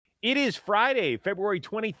It is Friday, February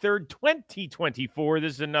 23rd, 2024.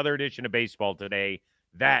 This is another edition of Baseball Today.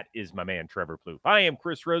 That is my man, Trevor Plouffe. I am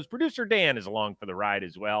Chris Rose. Producer Dan is along for the ride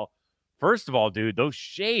as well. First of all, dude, those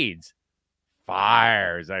shades,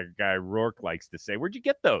 fires, that guy Rourke likes to say. Where'd you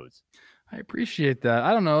get those? I appreciate that.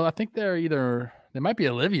 I don't know. I think they might be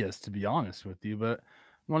Olivia's, to be honest with you, but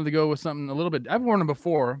I wanted to go with something a little bit. I've worn them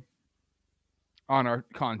before on our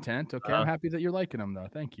content. Okay. I'm happy that you're liking them, though.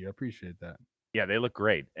 Thank you. I appreciate that. Yeah, they look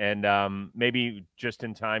great. And maybe just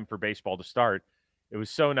in time for baseball to start. It was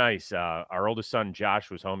so nice. Our oldest son, Josh,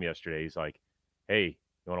 was home yesterday. He's like, hey,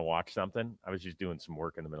 you want to watch something? I was just doing some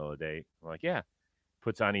work in the middle of the day. I'm like, yeah.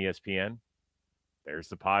 Puts on ESPN. There's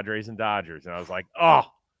the Padres and Dodgers. And I was like, oh,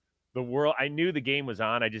 the world. I knew the game was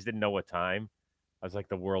on. I just didn't know what time. I was like,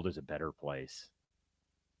 the world is a better place.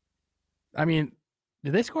 I mean,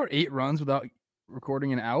 did they score 8 runs without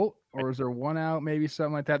recording an out? Or is there one out, maybe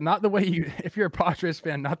something like that? Not the way you, if you're a Padres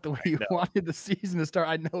fan, not the way you wanted the season to start.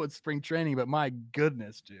 I know it's spring training, but my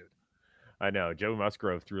goodness, dude. I know. Joe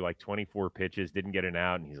Musgrove threw like 24 pitches, didn't get an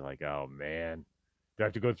out, and he's like, oh, man. Do I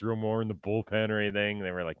have to go through more in the bullpen or anything? And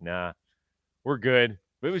they were like, nah, we're good.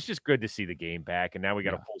 But it was just good to see the game back, and now we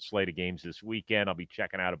got a full slate of games this weekend. I'll be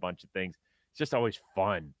checking out a bunch of things. It's just always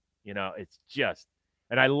fun. You know, it's just –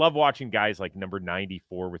 and I love watching guys like number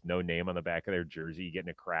 94 with no name on the back of their jersey getting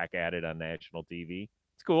a crack at it on national TV.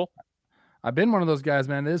 It's cool. I've been one of those guys,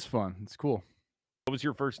 man. It is fun. It's cool. What was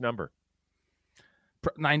your first number?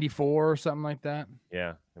 94 or something like that.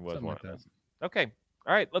 Yeah, it was something one like of that. those. Okay.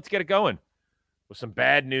 All right, let's get it going with some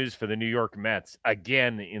bad news for the New York Mets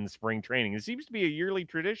again in spring training. It seems to be a yearly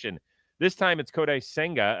tradition. This time it's Kodai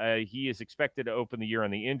Senga. He is expected to open the year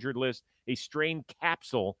on the injured list, a strained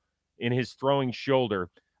capsule in his throwing shoulder.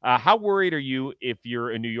 How worried are you if you're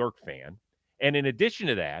a New York fan? And in addition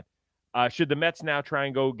to that, should the Mets now try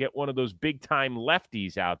and go get one of those big-time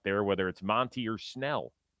lefties out there, whether it's Monty or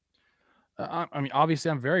Snell? I mean, obviously,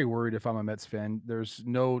 I'm very worried if I'm a Mets fan. There's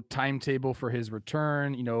no timetable for his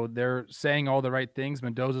return. You know, they're saying all the right things.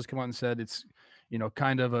 Mendoza's come out and said it's,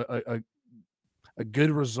 kind of a good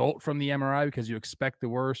result from the MRI because you expect the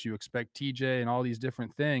worst. You expect TJ and all these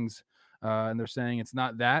different things. And they're saying it's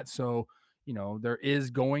not that. So, there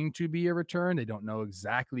is going to be a return. They don't know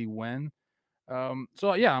exactly when.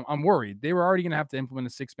 So yeah, I'm worried. They were already going to have to implement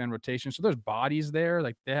a 6-man rotation. So there's bodies there.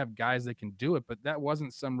 Like they have guys that can do it, but that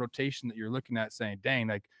wasn't some rotation that you're looking at saying, dang,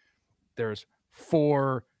 like there's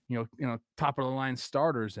 4, top of the line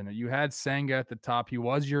starters in it. You had Senga at the top. He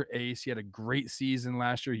was your ace. He had a great season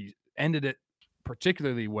last year. He ended it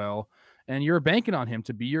particularly well. And you're banking on him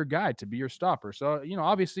to be your guy, to be your stopper. So,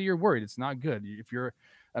 obviously you're worried. It's not good. If you're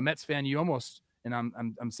a Mets fan, you almost, and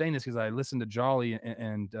I'm saying this because I listened to Jolly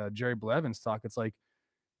and Jerry Blevins talk. It's like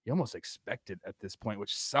you almost expect it at this point,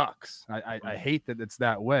 which sucks. I hate that it's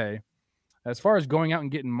that way. As far as going out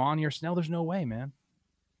and getting Monty or Snell, there's no way, man.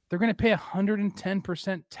 They're going to pay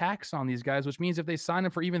 110% tax on these guys, which means if they sign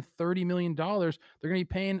them for even $30 million, they're going to be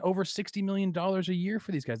paying over $60 million a year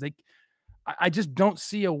for these guys. I just don't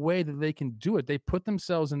see a way that they can do it. They put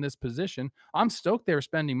themselves in this position. I'm stoked they were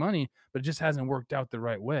spending money, but it just hasn't worked out the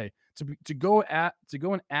right way. To go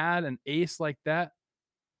and add an ace like that,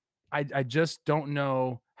 I just don't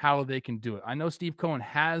know how they can do it. I know Steve Cohen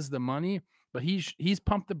has the money, but he's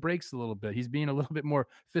pumped the brakes a little bit. He's being a little bit more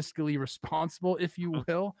fiscally responsible, if you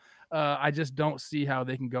will. I just don't see how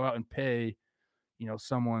they can go out and pay,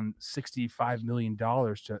 someone $65 million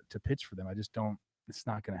to pitch for them. I just don't. It's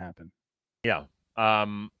not going to happen. Yeah.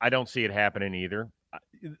 I don't see it happening either.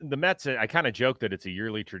 The Mets, I kind of joke that it's a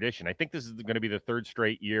yearly tradition. I think this is going to be the third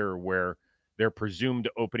straight year where their presumed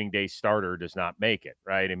opening day starter does not make it,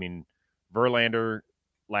 right? I mean, Verlander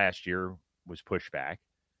last year was pushed back.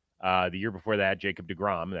 The year before that, Jacob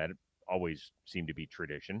deGrom, that always seemed to be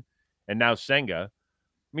tradition. And now Senga.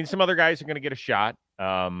 I mean, some other guys are going to get a shot.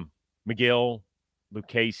 McGill, Luke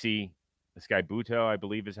Casey, this guy Buto, I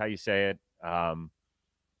believe is how you say it.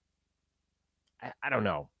 I don't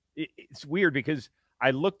know. It's weird because I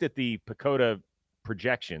looked at the PECOTA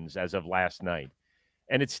projections as of last night,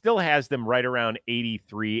 and it still has them right around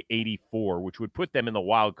 83, 84, which would put them in the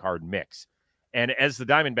wild card mix. And as the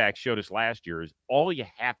Diamondbacks showed us last year, is all you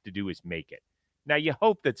have to do is make it. Now, you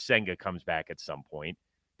hope that Senga comes back at some point.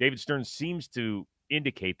 David Stern seems to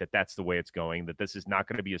indicate that that's the way it's going, that this is not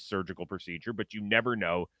going to be a surgical procedure, but you never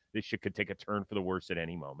know. This shit could take a turn for the worse at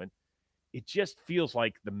any moment. It just feels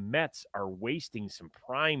like the Mets are wasting some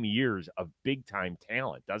prime years of big-time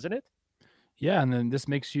talent, doesn't it? Yeah, and then this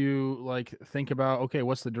makes you think about, okay,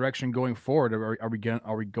 what's the direction going forward?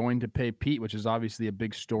 Are we going to pay Pete, which is obviously a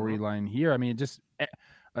big storyline here? I mean,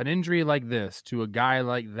 an injury like this to a guy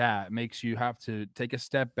like that makes you have to take a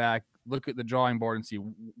step back, look at the drawing board, and see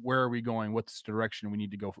where are we going, what's the direction we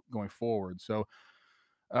need to go going forward. So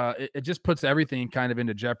it just puts everything kind of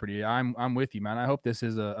into jeopardy. I'm with you, man. I hope this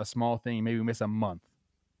is a small thing. Maybe we miss a month,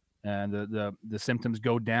 and the symptoms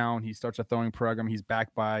go down. He starts a throwing program. He's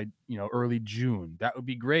back by early June. That would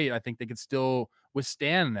be great. I think they could still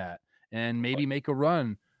withstand that and maybe make a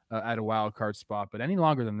run at a wild card spot. But any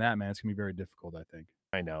longer than that, man, it's gonna be very difficult, I think.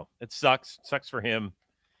 I know. It sucks. Sucks for him.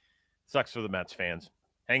 Sucks for the Mets fans.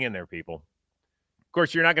 Hang in there, people. Of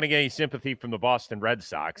course, you're not going to get any sympathy from the Boston Red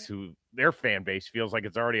Sox, who their fan base feels like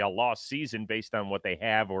it's already a lost season based on what they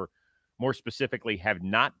have, or more specifically, have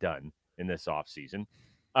not done in this offseason.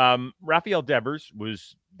 Rafael Devers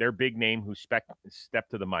was their big name who stepped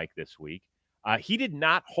to the mic this week. He did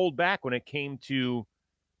not hold back when it came to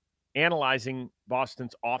analyzing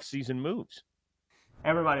Boston's offseason moves.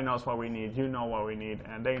 Everybody knows what we need. You know what we need,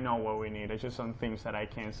 and they know what we need. It's just some things that I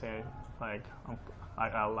can't say like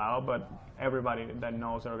out loud, but everybody that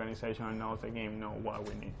knows the organization and knows the game know what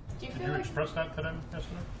we need. Did you express that to them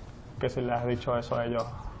yesterday? Que si les has dicho eso a ellos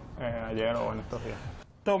ayer o en estos días.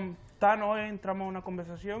 Tom, Tan hoy entramos a una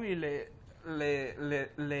conversación y le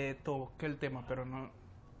toqué el tema, pero no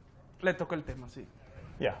le toqué el tema, sí.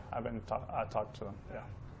 Yeah, I talked to them. Yeah,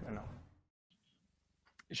 I know.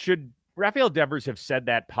 Should Rafael Devers have said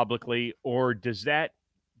that publicly, or does that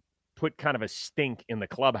put kind of a stink in the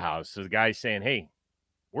clubhouse? So the guy's saying, hey,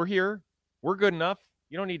 we're here. We're good enough.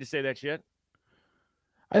 You don't need to say that shit.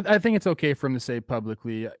 I think it's okay for him to say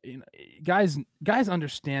publicly. Guys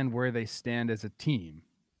understand where they stand as a team,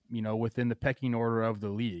 within the pecking order of the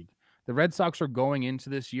league. The Red Sox are going into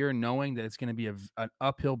this year knowing that it's going to be an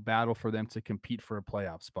uphill battle for them to compete for a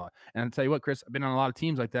playoff spot. And I'll tell you what, Chris, I've been on a lot of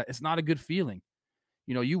teams like that. It's not a good feeling.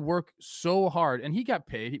 You work so hard, and he got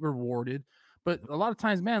paid, he rewarded. But a lot of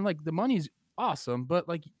times, man, like the money's awesome, but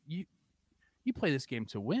like you play this game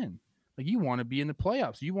to win. Like you want to be in the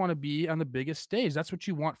playoffs. You want to be on the biggest stage. That's what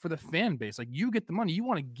you want for the fan base. Like you get the money. You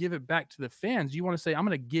want to give it back to the fans. You want to say, I'm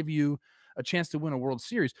going to give you a chance to win a World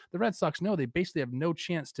Series. The Red Sox know they basically have no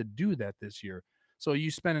chance to do that this year. So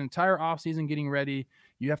you spend an entire offseason getting ready.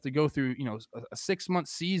 You have to go through, a 6-month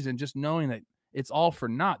season just knowing that it's all for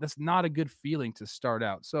naught. That's not a good feeling to start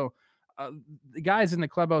out. So the guys in the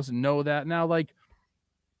clubhouse know that. Now, like,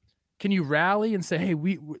 can you rally and say, hey,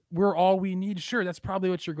 we're all we need? Sure, that's probably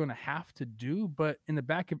what you're going to have to do. But in the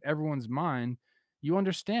back of everyone's mind, you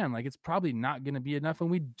understand, like, it's probably not going to be enough. And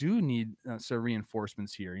we do need some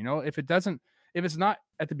reinforcements here. If it's not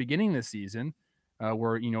at the beginning of the season,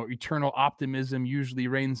 where eternal optimism usually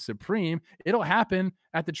reigns supreme, it'll happen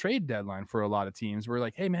at the trade deadline for a lot of teams. We're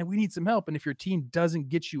like, hey man, we need some help, and if your team doesn't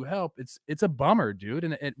get you help, it's a bummer, dude,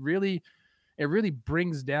 and it really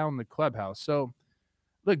brings down the clubhouse. So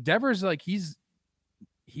look, Devers, like he's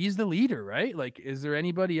the leader, right? Like, is there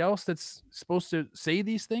anybody else that's supposed to say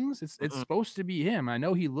these things? It's supposed to be him. I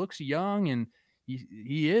know he looks young, and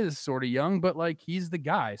he is sort of young, but like he's the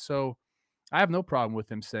guy. So I have no problem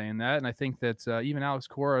with him saying that, and I think that even Alex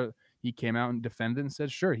Cora, he came out and defended and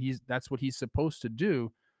said, "Sure, that's what he's supposed to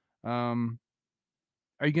do." Are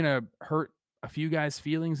you gonna hurt a few guys'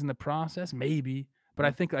 feelings in the process? Maybe, but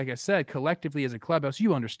I think, like I said, collectively as a clubhouse,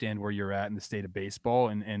 you understand where you're at in the state of baseball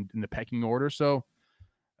and in the pecking order. So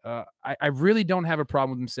I really don't have a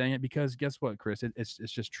problem with him saying it, because guess what, Chris? It's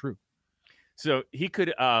just true. So he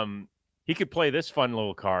could play this fun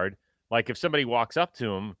little card, like if somebody walks up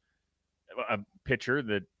to him, a pitcher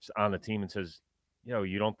that's on the team, and says,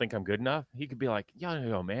 you don't think I'm good enough? He could be like,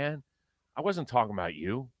 yo, man, I wasn't talking about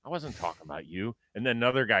you. I wasn't talking about you. And then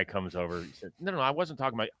another guy comes over. He said, no, I wasn't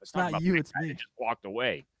talking about you. I was talking about you. It's me. Just walked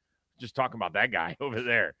away. Just talking about that guy over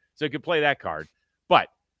there. So he could play that card. But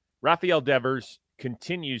Rafael Devers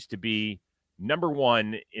continues to be number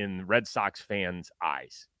one in Red Sox fans'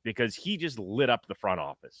 eyes, because he just lit up the front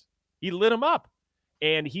office. He lit them up.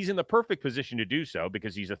 And he's in the perfect position to do so,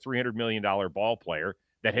 because he's a $300 million ball player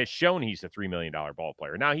that has shown he's a $3 million ball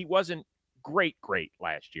player. Now, he wasn't great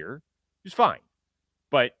last year. He was fine.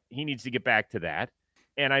 But he needs to get back to that.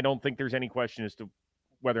 And I don't think there's any question as to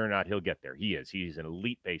whether or not he'll get there. He is. He's an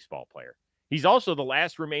elite baseball player. He's also the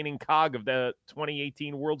last remaining cog of the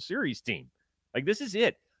 2018 World Series team. Like, this is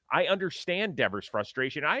it. I understand Devers'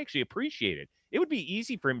 frustration. I actually appreciate it. It would be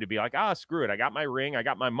easy for him to be like, screw it. I got my ring. I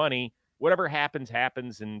got my money. Whatever happens,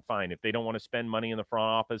 and fine. If they don't want to spend money in the front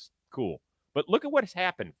office, cool. But look at what has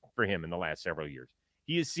happened for him in the last several years.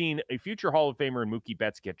 He has seen a future Hall of Famer and Mookie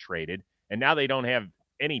Betts get traded, and now they don't have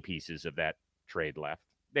any pieces of that trade left.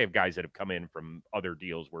 They have guys that have come in from other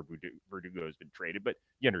deals where Verdugo has been traded, but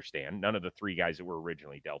you understand, none of the three guys that were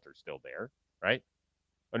originally dealt are still there, right?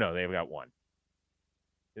 Oh, no, they've got one.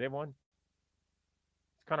 Do they have one?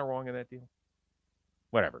 It's kind of wrong in that deal.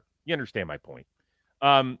 Whatever. You understand my point.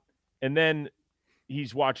 And then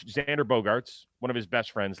he's watched Xander Bogaerts, one of his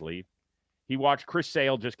best friends, leave. He watched Chris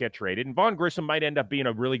Sale just get traded. And Vaughn Grissom might end up being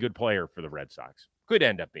a really good player for the Red Sox. Could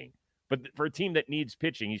end up being. But for a team that needs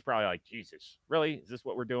pitching, he's probably like, Jesus, really? Is this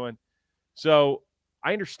what we're doing? So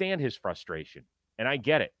I understand his frustration, and I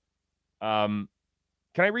get it. Can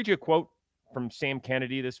I read you a quote from Sam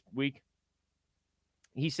Kennedy this week?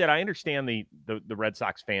 He said, I understand the Red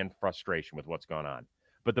Sox fan frustration with what's going on.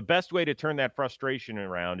 But the best way to turn that frustration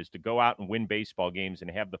around is to go out and win baseball games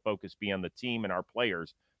and have the focus be on the team and our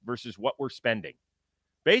players versus what we're spending.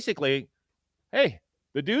 Basically, hey,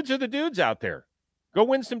 the dudes are the dudes out there. Go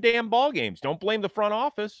win some damn ball games. Don't blame the front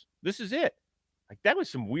office. This is it. Like, that was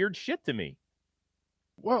some weird shit to me.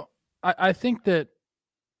 Well, I think that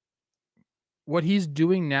what he's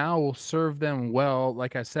doing now will serve them well,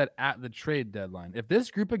 like I said, at the trade deadline. If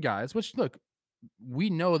this group of guys, which, look, we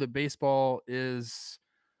know that baseball is,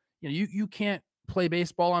 you can't play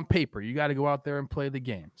baseball on paper. You got to go out there and play the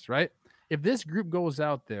games, right? If this group goes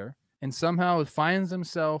out there and somehow finds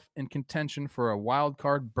themselves in contention for a wild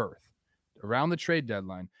card berth around the trade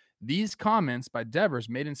deadline, these comments by Devers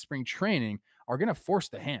made in spring training are going to force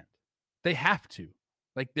the hand. They have to.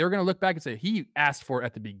 Like, they're going to look back and say, he asked for it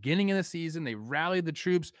at the beginning of the season. They rallied the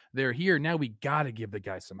troops. They're here. Now we got to give the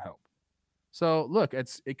guy some help. So, look,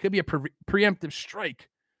 it could be a preemptive strike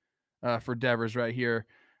for Devers right here.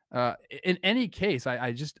 In any case,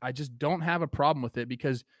 I just don't have a problem with it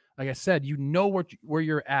because, like I said, you know where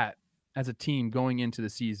you're at as a team going into the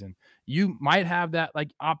season. You might have that,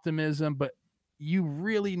 like, optimism, but you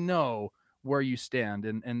really know where you stand.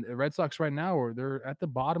 And the Red Sox right now, they're at the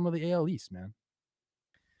bottom of the AL East, man.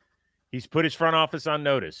 He's put his front office on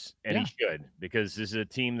notice, and he should, because this is a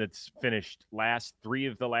team that's finished last 3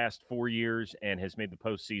 of the last 4 years and has made the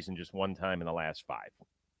postseason just one time in the last 5.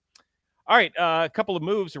 All right, a couple of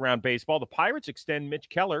moves around baseball. The Pirates extend Mitch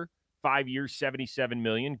Keller, 5 years, $77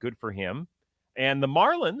 million. Good for him. And the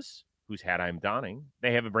Marlins, whose hat I'm donning,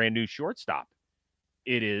 they have a brand new shortstop.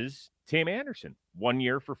 It is Tim Anderson, 1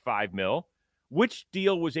 year for $5 million. Which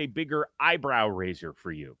deal was a bigger eyebrow raiser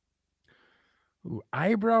for you? Ooh,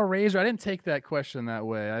 eyebrow raiser. I didn't take that question that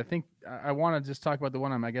way. I think I want to just talk about the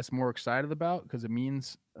one I'm, I guess, more excited about because it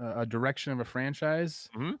means a direction of a franchise.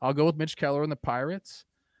 Mm-hmm. I'll go with Mitch Keller and the Pirates.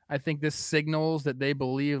 I think this signals that they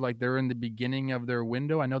believe like they're in the beginning of their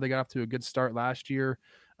window. I know they got off to a good start last year.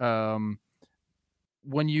 When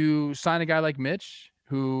you sign a guy like Mitch,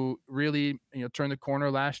 who really turned the corner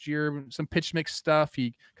last year, some pitch mix stuff.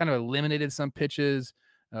 He kind of eliminated some pitches.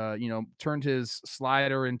 Turned his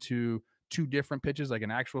slider into 2 different pitches, like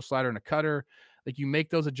an actual slider and a cutter. Like, you make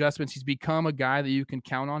those adjustments. He's become a guy that you can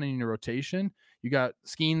count on in your rotation. You got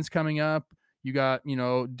Skeens coming up. You got,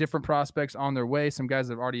 different prospects on their way. Some guys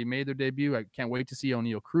that have already made their debut. I can't wait to see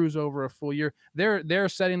O'Neal Cruz over a full year. They're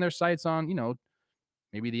setting their sights on,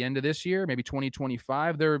 maybe the end of this year, maybe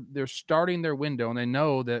 2025. They're starting their window, and they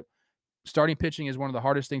know that starting pitching is one of the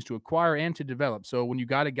hardest things to acquire and to develop. So when you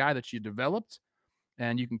got a guy that you developed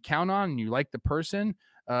and you can count on and you like the person,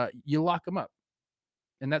 you lock them up.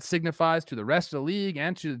 And that signifies to the rest of the league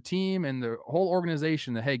and to the team and the whole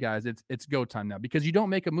organization that, hey, guys, it's go time now. Because you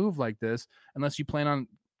don't make a move like this unless you plan on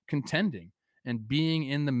contending and being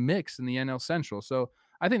in the mix in the NL Central. So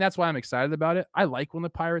I think that's why I'm excited about it. I like when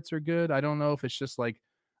the Pirates are good. I don't know if it's just like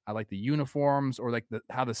I like the uniforms or like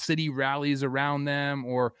how the city rallies around them,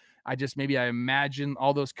 or I imagine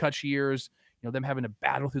all those Kutch years, them having to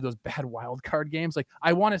battle through those bad wild card games. Like,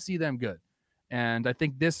 I want to see them good. And I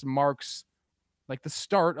think this marks like the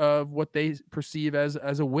start of what they perceive as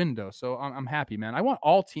a window. So I'm happy, man. I want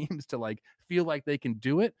all teams to like feel like they can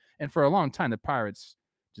do it. And for a long time, the Pirates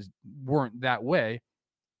just weren't that way.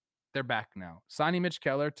 They're back now. Signing Mitch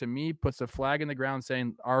Keller, to me, puts a flag in the ground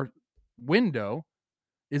saying our window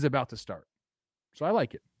is about to start. So I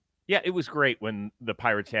like it. Yeah, it was great when the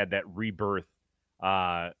Pirates had that rebirth.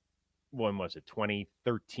 When was it?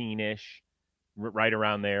 2013-ish. Right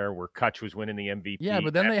around there where Kutch was winning the MVP. Yeah,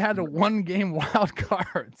 but then they had a 1-game wild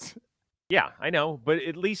cards. Yeah, I know. But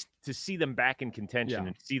at least to see them back in contention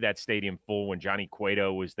and see that stadium full when Johnny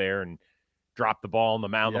Cueto was there and dropped the ball on the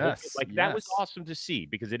mound. Yes, that was awesome to see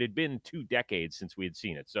because it had been 2 decades since we had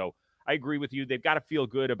seen it. So I agree with you. They've got to feel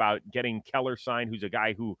good about getting Keller signed, who's a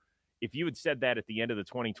guy who, if you had said that at the end of the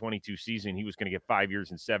 2022 season, he was going to get 5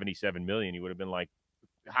 years and $77 million, you would have been like,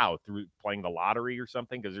 how, through playing the lottery or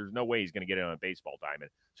something? Because there's no way he's going to get it on a baseball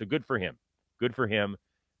diamond. So good for him. Good for him.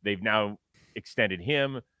 They've now extended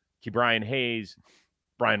him, Ke'Bryan Hayes,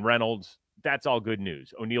 Brian Reynolds. that's all good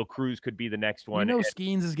news. O'Neal Cruz could be the next one. You know,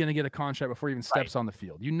 Skeens is going to get a contract before he even steps on the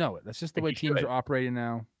field. You know it. That's just the way teams are operating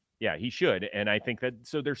now. Yeah, he should. And I think that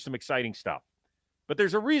so there's some exciting stuff. But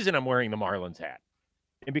there's a reason I'm wearing the Marlins hat.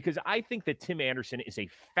 And because I think that Tim Anderson is a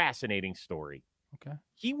fascinating story. Okay.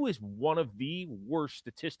 He was one of the worst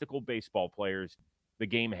statistical baseball players the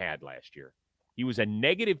game had last year. He was a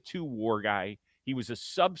 -2 WAR guy. He was a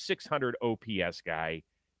sub-600 OPS guy.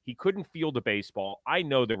 He couldn't field a baseball. I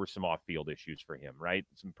know there were some off-field issues for him, right?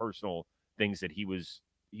 Some personal things that he was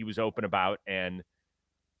open about, and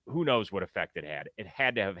who knows what effect it had. It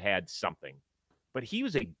had to have had something. But he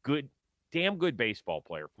was a damn good baseball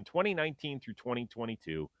player from 2019 through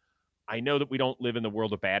 2022. I know that we don't live in the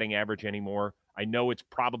world of batting average anymore. I know it's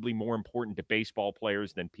probably more important to baseball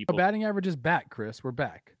players than people. Batting average is back, Chris. We're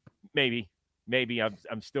back. Maybe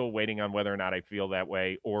I'm still waiting on whether or not I feel that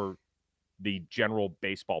way or the general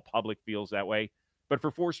baseball public feels that way. But for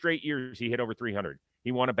 4 straight years, he hit over 300.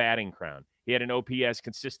 He won a batting crown. He had an OPS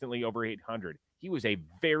consistently over 800. He was a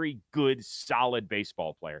very good, solid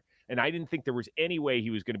baseball player. And I didn't think there was any way he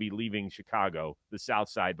was going to be leaving Chicago, the South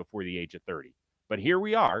Side, before the age of 30. But here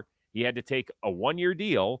we are. He had to take a 1-year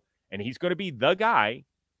deal, and he's going to be the guy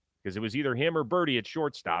because it was either him or Birdie at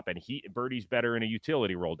shortstop, and Birdie's better in a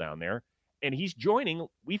utility role down there. And he's joining,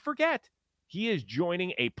 we forget, he is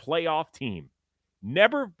joining a playoff team.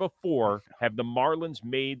 Never before have the Marlins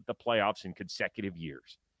made the playoffs in consecutive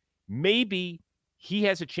years. Maybe he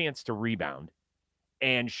has a chance to rebound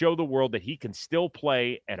and show the world that he can still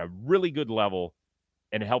play at a really good level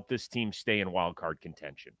and help this team stay in wild card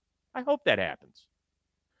contention. I hope that happens.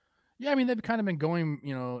 Yeah, I mean, they've kind of been going,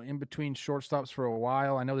 in between shortstops for a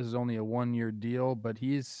while. I know this is only a 1-year deal, but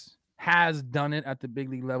has done it at the big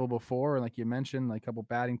league level before. Like you mentioned, like a couple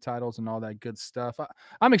batting titles and all that good stuff.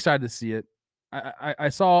 I'm excited to see it. I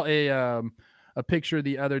saw a picture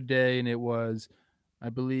the other day, and it was, I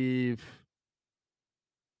believe,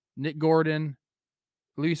 Nick Gordon,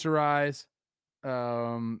 Luis Ariz,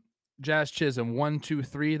 Jazz Chisholm, 1, 2,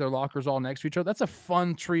 3. Their lockers all next to each other. That's a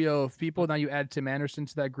fun trio of people. Now you add Tim Anderson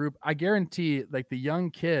to that group. I guarantee, like, the young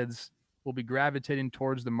kids will be gravitating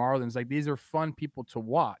towards the Marlins. Like, these are fun people to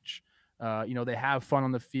watch. They have fun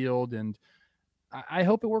on the field, and I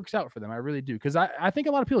hope it works out for them. I really do, because I think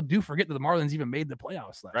a lot of people do forget that the Marlins even made the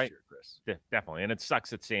playoffs last year, Chris. Definitely, and it sucks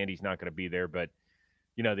that Sandy's not going to be there, but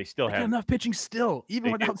they still have enough pitching still,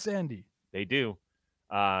 even without Sandy. They do.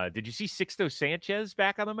 Did you see Sixto Sanchez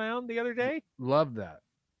back on the mound the other day? Love that.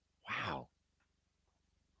 Wow.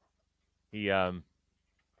 He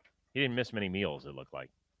didn't miss many meals, it looked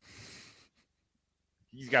like.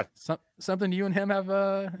 He's got something you and him have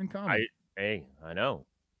in common. I know.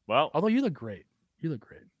 Well, although you look great.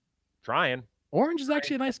 Trying. Orange is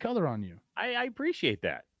actually a nice color on you. I appreciate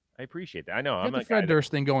that. I know. I'm the Fred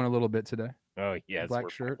Durst thing going a little bit today. Oh, yes. Black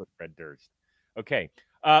shirt. With Fred Durst. Okay.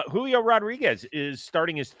 Julio Rodriguez is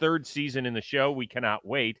starting his 3rd season in the show. We cannot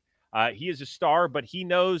wait. He is a star, but he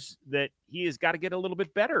knows that he has got to get a little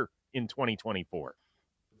bit better in 2024.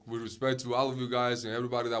 With respect to all of you guys and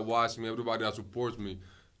everybody that watches me, everybody that supports me,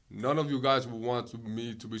 none of you guys would want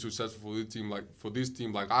me to be successful for this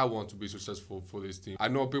team like I want to be successful for this team. I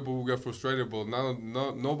know people will get frustrated, but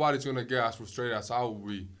nobody's gonna get as frustrated as I will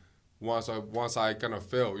be once I kind of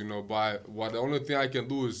fail. But the only thing I can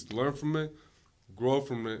do is learn from it, grow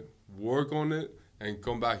from it, work on it, and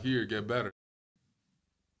come back here, get better.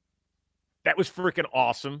 That was freaking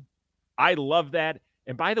awesome. I love that.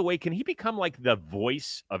 And by the way, can he become like the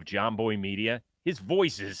voice of John Boy Media? His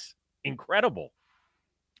voice is incredible.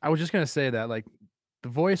 I was just going to say that, like, the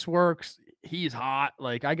voice works. He's hot.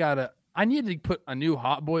 Like, I need to put a new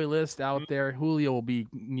hot boy list out there. Julio will be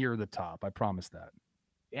near the top. I promise that.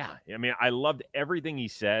 Yeah. I mean, I loved everything he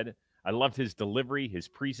said. I loved his delivery, his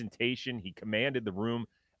presentation. He commanded the room.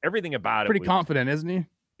 Everything about it. Pretty confident, isn't he?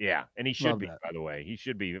 Yeah. And he should be, by the way. He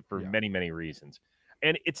should be for many, many reasons.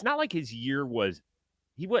 And it's not like his year was,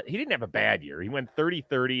 he didn't have a bad year. He went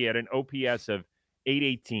 30-30 at an OPS of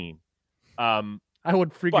 818. I would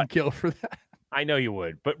freaking kill for that. I know you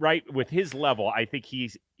would. But with his level, I think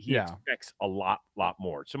he expects a lot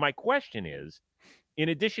more. So my question is, in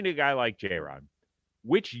addition to a guy like J-Rod,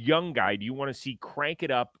 which young guy do you want to see crank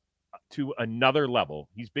it up to another level?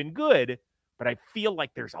 He's been good, but I feel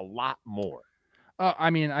like there's a lot more.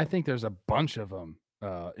 I think there's a bunch of them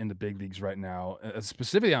in the big leagues right now,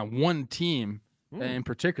 specifically on one team in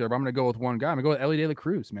particular. But I'm going to go with one guy. I'm going to go with Elly De La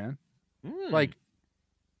Cruz, man. Like,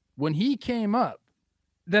 when he came up,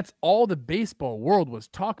 that's all the baseball world was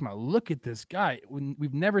talking about. Look at this guy.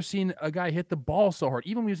 We've never seen a guy hit the ball so hard.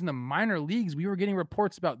 Even when he was in the minor leagues, we were getting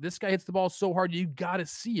reports about this guy hits the ball so hard, you got to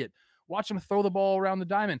see it. Watch him throw the ball around the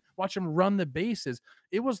diamond. Watch him run the bases.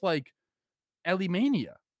 It was like Ellie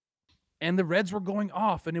Mania. And the Reds were going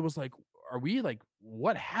off, and it was like, are we like,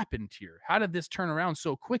 what happened here? How did this turn around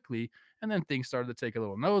so quickly? And then things started to take a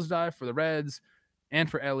little nosedive for the Reds and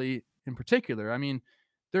for Ellie in particular. I mean,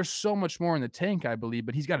 there's so much more in the tank, I believe,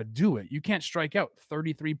 but he's got to do it. You can't strike out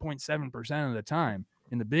 33.7% of the time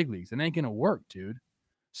in the big leagues. It ain't going to work, dude.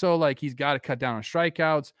 So, like, he's got to cut down on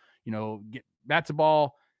strikeouts, get bat to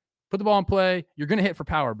ball, put the ball in play. You're going to hit for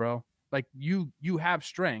power, bro. Like, you have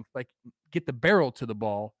strength. Like, get the barrel to the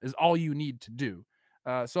ball is all you need to do.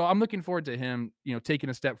 So I'm looking forward to him, taking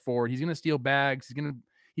a step forward. He's going to steal bags. He's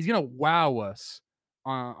going to wow us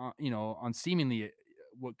on seemingly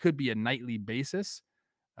what could be a nightly basis.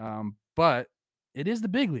 But it is the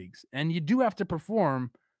big leagues, and you do have to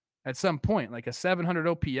perform at some point, like a 700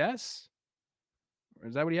 OPS. Or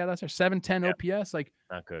is that what he had last year? 710 OPS? Like,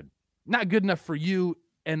 not good enough for you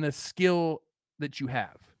and the skill that you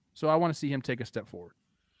have. So I want to see him take a step forward.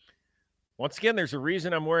 Once again, there's a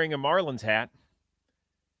reason I'm wearing a Marlins hat.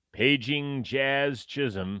 Paging Jazz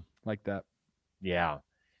Chisholm. Like that. Yeah.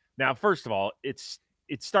 Now, first of all, it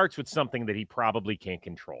starts with something that he probably can't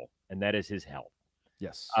control, and that is his health.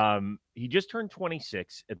 Yes. He just turned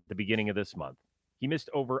 26 at the beginning of this month. He missed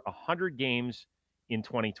over 100 games in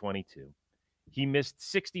 2022. He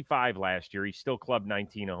missed 65 last year. He still clubbed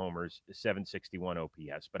 19 homers, 761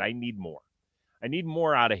 OPS, but I need more. I need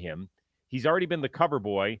more out of him. He's already been the cover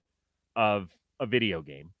boy of a video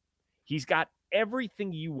game. He's got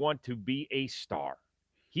everything you want to be a star.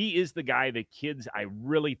 He is the guy that kids I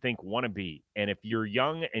really think want to be. And if you're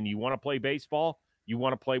young and you want to play baseball, you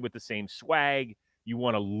want to play with the same swag, you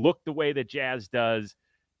want to look the way that Jazz does,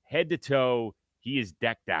 head to toe, he is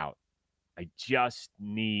decked out. I just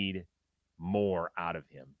need more out of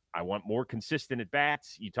him. I want more consistent at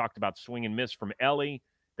bats. You talked about swing and miss from Ellie.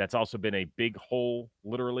 That's also been a big hole,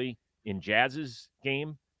 literally, in Jazz's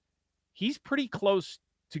game. He's pretty close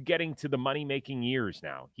to getting to the money-making years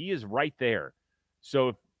now. He is right there.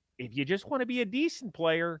 So if you just want to be a decent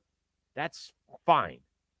player, that's fine.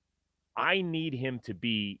 I need him to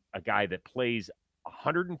be a guy that plays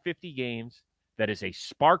 150 games, that is a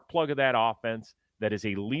spark plug of that offense, that is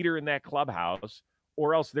a leader in that clubhouse,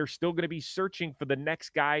 or else they're still going to be searching for the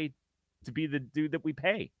next guy to be the dude that we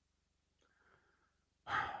pay.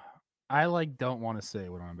 I don't want to say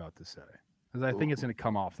what I'm about to say because I think it's going to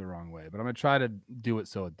come off the wrong way, but I'm going to try to do it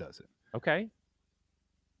so it doesn't. Okay.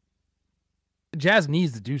 Jazz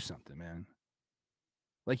needs to do something, man.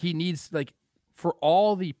 Like, he needs, for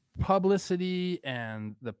all the publicity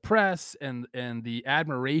and the press and the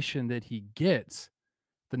admiration that he gets,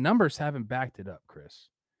 the numbers haven't backed it up, Chris.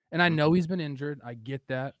 And I know he's been injured. I get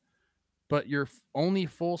that. But your only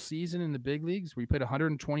full season in the big leagues where you played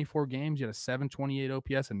 124 games, you had a 728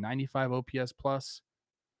 OPS, a 95 OPS plus.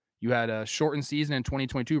 You had a shortened season in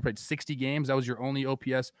 2022, you played 60 games. That was your only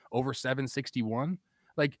OPS over 761.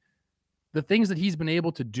 Like, the things that he's been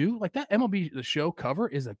able to do, like that MLB The Show cover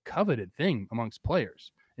is a coveted thing amongst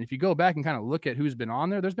players. And if you go back and kind of look at who's been on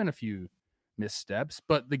there, there's been a few missteps,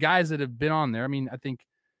 but the guys that have been on there, I mean, I think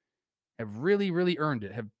have really, really earned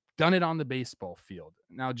it, have done it on the baseball field.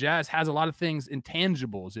 Now, Jazz has a lot of things,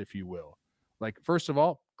 intangibles, if you will. Like, first of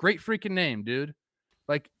all, great freaking name, dude.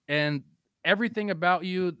 Like, and everything about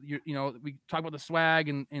you, we talk about the swag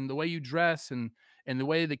and the way you dress and the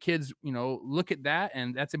way the kids, look at that.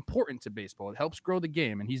 And that's important to baseball. It helps grow the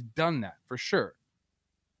game. And he's done that for sure.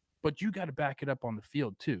 But you got to back it up on the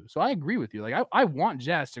field too. So I agree with you. Like, I want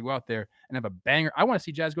Jazz to go out there and have a banger. I want to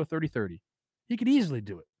see Jazz go 30-30. He could easily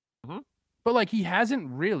do it. Mm-hmm. But he hasn't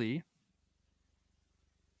really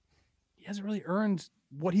earned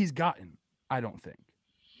what he's gotten, I don't think.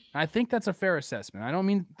 And I think that's a fair assessment. I don't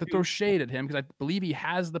mean to throw shade at him because I believe he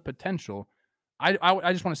has the potential. I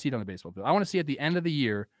just want to see it on the baseball field. I want to see at the end of the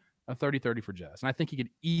year a 30-30 for Jazz. And I think he could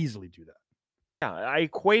easily do that. Yeah, I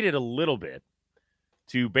equate it a little bit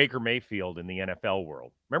to Baker Mayfield in the NFL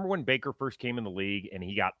world. Remember when Baker first came in the league and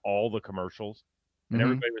he got all the commercials? And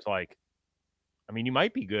everybody was like, I mean, you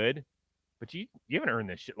might be good, but you haven't earned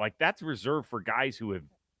this shit. Like, that's reserved for guys who have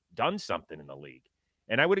done something in the league.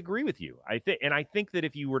 And I would agree with you. I think that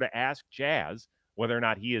if you were to ask Jazz whether or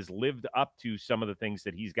not he has lived up to some of the things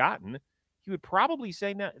that he's gotten, he would probably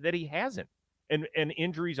say that he hasn't. And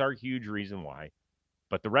injuries are a huge reason why.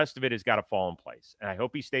 But the rest of it has got to fall in place. And I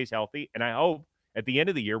hope he stays healthy. And I hope at the end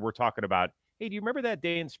of the year we're talking about, hey, do you remember that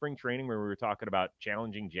day in spring training where we were talking about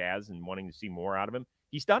challenging Jazz and wanting to see more out of him?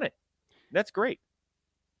 He's done it. That's great.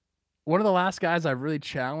 One of the last guys I really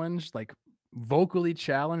challenged, vocally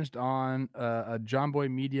challenged on a John Boy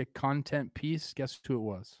Media content piece, guess who it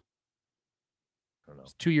was? don't know.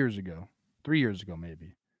 It's 2 years ago, 3 years ago,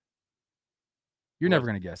 maybe. You're never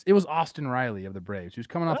going to guess. It was Austin Riley of the Braves. He was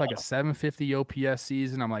coming off like a 750 OPS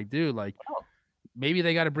season. I'm like, dude, like maybe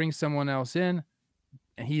they got to bring someone else in.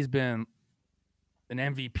 And he's been an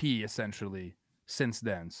MVP essentially since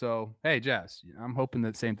then. So, hey, Jazz, I'm hoping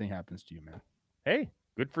that same thing happens to you, man. Hey,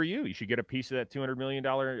 good for you. You should get a piece of that $200 million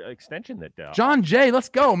extension that John Jay, let's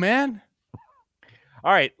go, man.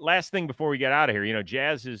 All right, last thing before we get out of here. You know,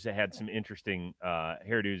 Jazz has had some interesting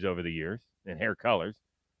hairdos over the years and hair colors,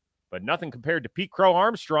 but nothing compared to Pete Crow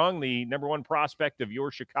Armstrong, the #1 prospect of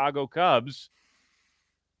your Chicago Cubs.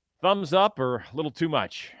 Thumbs up or a little too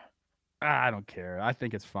much? I don't care. I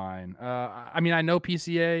think it's fine. I mean, I know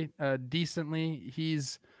PCA decently.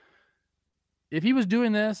 If he was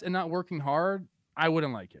doing this and not working hard, I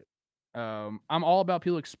wouldn't like it. I'm all about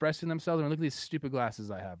people expressing themselves. I mean, look at these stupid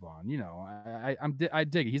glasses I have on. You know, I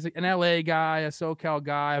dig it. He's like an LA guy, a SoCal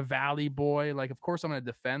guy, a Valley boy. Like, of course, I'm going to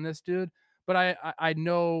defend this dude, but I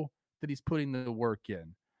know that he's putting the work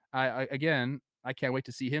in. I can't wait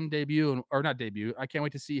to see him debut, or not debut. I can't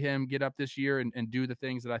wait to see him get up this year and do the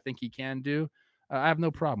things that I think he can do. I have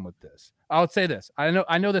no problem with this. I would say this. I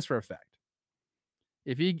know this for a fact.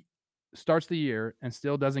 If he starts the year and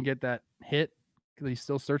still doesn't get that hit that he's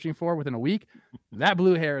still searching for within a week, that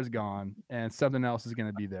blue hair is gone and something else is going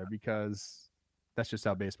to be there, because that's just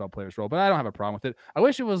how baseball players roll. But I don't have a problem with it. I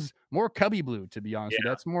wish it was more Cubby blue, to be honest.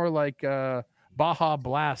 That's more like Baja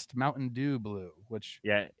Blast Mountain Dew blue, which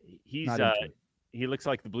he's he looks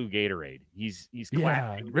like the blue Gatorade. He's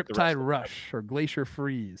Riptide Rush or Glacier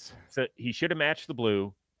Freeze. So he should have matched the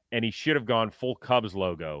blue, and he should have gone full Cubs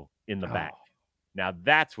logo in the back. Now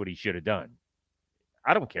that's what he should have done.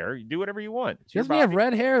 I don't care. You do whatever you want. Doesn't he have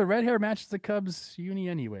red hair? The red hair matches the Cubs uni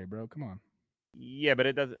anyway, bro. Come on. Yeah, but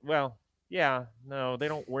it doesn't. Well, yeah, no, they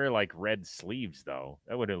don't wear like red sleeves though.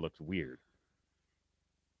 That would have looked weird.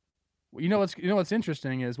 Well, you know what's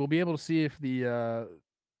interesting is we'll be able to see if the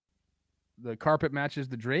carpet matches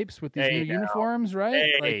the drapes with these new uniforms,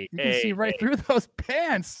 right? You can see right through those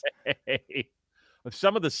pants.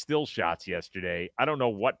 Some of the still shots yesterday, I don't know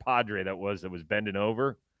what Padre that was bending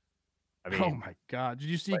over. I mean, oh my God! Did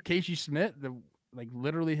you see Casey Schmidt?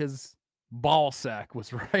 Literally his ball sack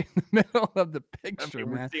was right in the middle of the picture,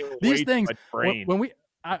 man. These things, when we,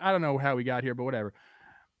 I don't know how we got here, but whatever.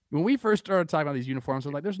 When we first started talking about these uniforms,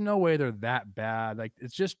 we're like, there's no way they're that bad. Like,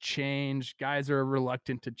 it's just change. Guys are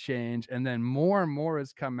reluctant to change. And then more and more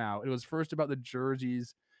has come out. It was first about the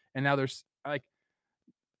jerseys, and now there's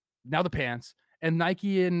now the pants. And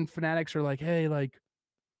Nike and Fanatics are like, hey,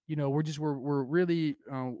 we're really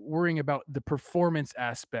worrying about the performance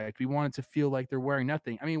aspect. We want it to feel like they're wearing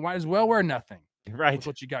nothing. I mean, might as well wear nothing. Right. With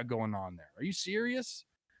what you got going on there. Are you serious?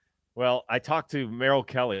 Well, I talked to Merrill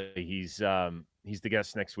Kelly. He's the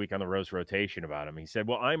guest next week on the Rose Rotation about him. He said,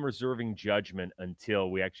 well, I'm reserving judgment until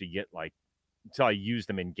we actually get until I use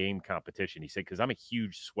them in game competition. He said, because I'm a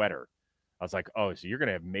huge sweater. I was like, oh, so you're going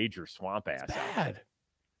to have major swamp ass. Bad.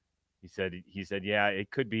 He said, yeah, it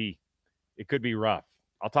could be rough.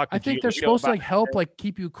 I'll talk to I think they're supposed to help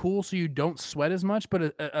keep you cool so you don't sweat as much,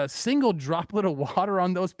 but a single droplet of water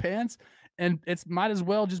on those pants and it's might as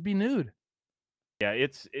well just be nude. Yeah,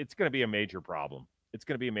 it's going to be a major problem. It's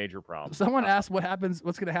going to be a major problem. Someone asked what's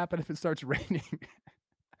going to happen if it starts raining.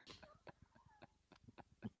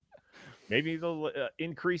 Maybe they'll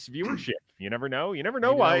increase viewership. You never know. You never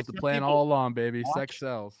know why. It's the plan all along, baby. Watch. Sex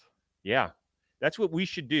sells. Yeah. That's what we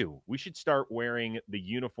should do. We should start wearing the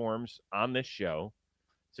uniforms on this show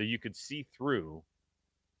so you could see through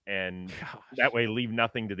and that way leave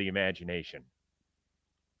nothing to the imagination.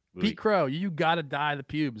 Pete Crow, you got to dye the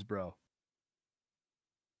pubes, bro.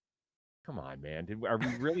 Come on, man. Are we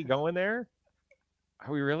really going there?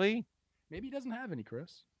 Are we really? Maybe he doesn't have any,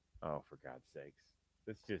 Chris. Oh, for God's sakes.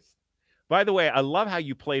 That's just... By the way, I love how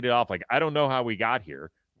you played it off like, I don't know how we got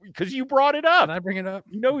here. Because you brought it up. Did I bring it up?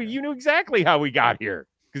 You knew exactly how we got here.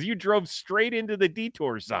 Because you drove straight into the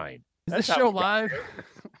detour sign. Is this show live?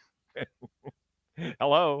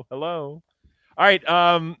 Hello. All right.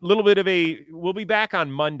 Little bit of we'll be back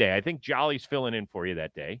on Monday. I think Jolly's filling in for you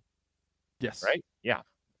that day. Yes. Right? Yeah.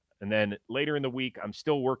 And then later in the week, I'm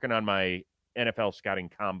still working on my NFL scouting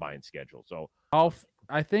combine schedule. So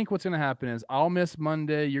I think what's going to happen is I'll miss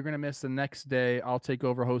Monday. You're going to miss the next day. I'll take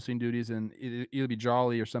over hosting duties, and it'll be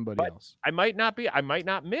Jolly or somebody else. I might not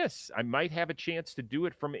miss. I might have a chance to do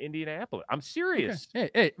it from Indianapolis. I'm serious.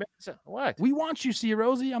 Okay. Hey, what? We want you, see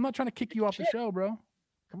Rosie. I'm not trying to kick you off the show, bro.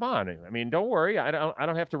 Come on. I mean, don't worry. I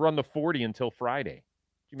don't have to run the 40 until Friday.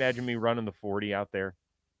 Can you imagine me running the 40 out there?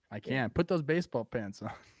 I can. Put those baseball pants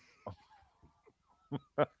on.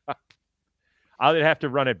 I'll have to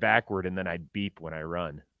run it backward, and then I'd beep when I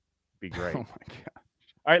run. Be great. Oh my god.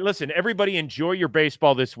 All right, listen, everybody enjoy your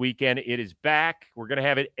baseball this weekend. It is back. We're going to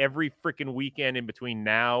have it every freaking weekend in between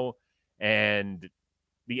now and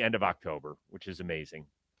the end of October, which is amazing.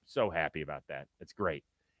 So happy about that. It's great.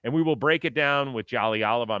 And we will break it down with Jolly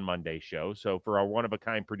Olive on Monday's show. So for our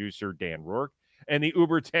one-of-a-kind producer, Dan Rourke, and the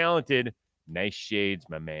uber-talented, nice shades,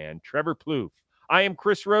 my man, Trevor Plouffe, I am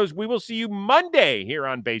Chris Rose. We will see you Monday here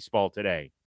on Baseball Today.